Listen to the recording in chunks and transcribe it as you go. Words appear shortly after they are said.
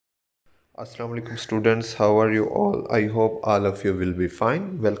Assalamu alaikum students, how are you all? I hope all of you will be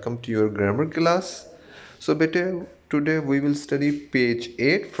fine. Welcome to your grammar class. So beta, today we will study page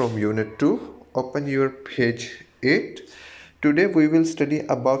 8 from unit 2. Open your page 8. Today we will study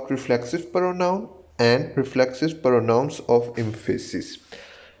about reflexive pronoun and reflexive pronouns of emphasis.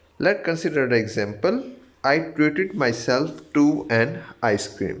 Let's consider the example. I treated myself to an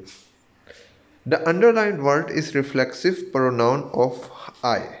ice cream. The underlined word is reflexive pronoun of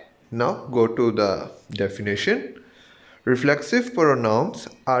I. Now go to the definition. Reflexive pronouns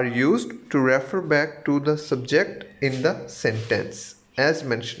are used to refer back to the subject in the sentence as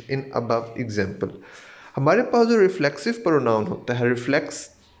mentioned in above example. हमारे पास जो reflexive pronoun होता है, reflex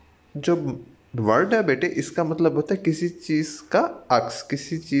जो word है बेटे, इसका मतलब होता है किसी चीज़ का अक्स,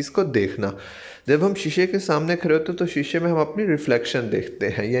 किसी चीज़ को देखना। जब हम शीशे के सामने खड़े होते हैं तो शीशे में हम अपनी रिफ्लेक्शन देखते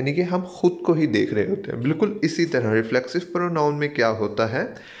हैं, यानी कि हम खुद को ही देख रहे होते हैं। बिल्कुल इसी तरह रिफ्लेक्सिव प्रोनाउन में क्या होता है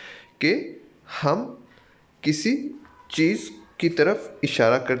कि हम किसी चीज़ की तरफ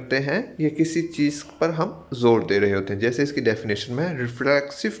इशारा करते हैं या किसी चीज़ पर हम जोर दे रहे होते हैं। जैसे इसकी डेफिनेशन में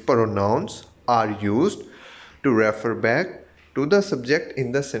reflexive pronouns are used to refer back to the subject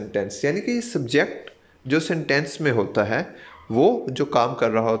in the sentence, यानी कि सब्जेक्ट जो सेंटेंस में होता है वो जो काम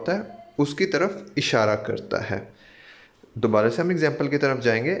कर रहा होता है उसकी तरफ इशारा करता है। दोबारा से हम एग्जाम्पल की तरफ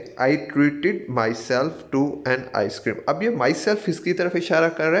जाएंगे। आई treated my self to an ice cream. अब ये माई सेल्फ इसकी तरफ इशारा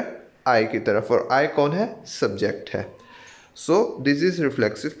कर रहा है, आई की तरफ, और आई कौन है? सब्जेक्ट है। So this is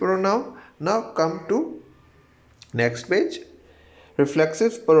reflexive pronoun. Now come to next page, reflexive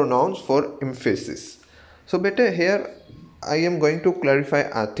pronouns for emphasis. So better here I am going to clarify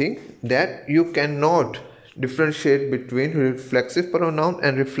a thing that you cannot differentiate between reflexive pronoun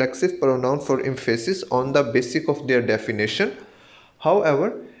and reflexive pronoun for emphasis on the basis of their definition. However,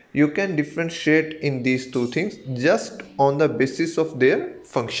 you can differentiate in these two things just on the basis of their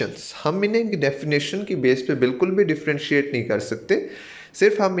functions. हम इन्हें इनकी definition की base पे बिल्कुल भी differentiate नहीं कर सकते,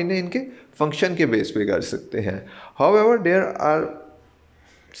 सिर्फ हम इन्हें इनके function के बेस पे कर सकते हैं। However, there are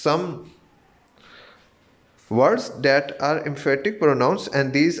some words that are emphatic pronouns,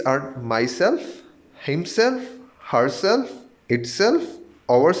 and these are myself, himself, herself, itself,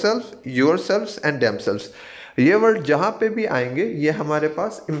 ourself, yourselves and themselves. ये वर्ड जहाँ पे भी आएंगे ये हमारे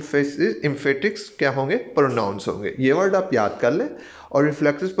पास इम्फेटिक्स क्या होंगे? प्रोनाउंस होंगे। ये वर्ड आप याद कर लें। और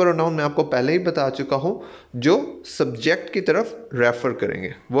रिफ्लेक्सिव प्रोनाउन मैं आपको पहले ही बता चुका हूँ, जो सब्जेक्ट की तरफ रेफर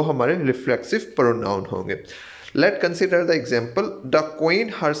करेंगे वो हमारे रिफ्लेक्सिव प्रोनाउन होंगे। Late consider the example, the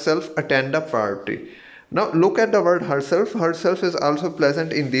queen herself attend the party. Now look at the word herself. Herself is also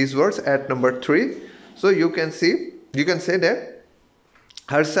present in these words at number 3. So you can say that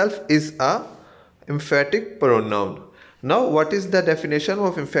herself is a emphatic pronoun. Now what is the definition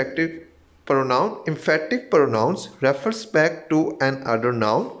of emphatic pronoun? Emphatic pronouns refers back to an other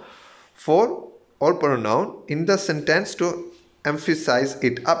noun for or pronoun in the sentence to emphasize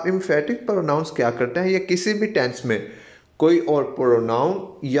it. अब emphatic pronouns क्या करते हैं? ये किसी भी tense में कोई और pronoun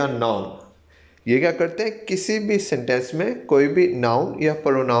या noun ये क्या करते हैं? किसी भी सेंटेंस में कोई भी नाउन या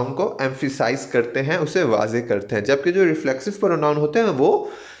प्रोनाउन को एम्फिसाइज करते हैं, उसे वाजे करते हैं, जबकि जो रिफ्लेक्सिव प्रोनाउन होते हैं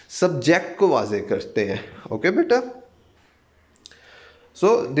वो सब्जेक्ट को वाजे करते हैं। ओके बेटा,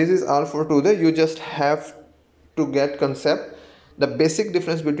 so this is all for today. You just have to get concept the basic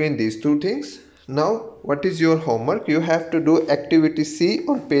difference between these two things. Now what is your homework? You have to do activity C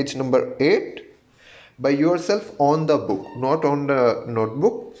on page number 8 by yourself on the book, not on the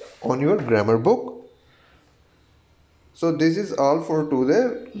notebook, on your grammar book. So this is all for today.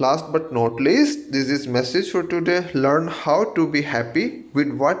 Last but not least, this is message for today. Learn how to be happy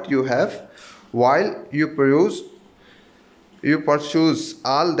with what you have while you pursue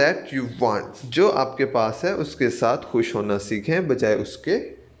all that you want. जो आपके पास है उसके साथ खुश होना सीखें बजाय उसके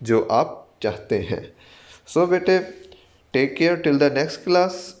जो आप चाहते हैं। So बेटे, take care till the next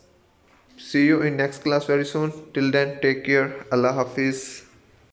class. See you in next class very soon. Till then, take care. Allah Hafiz.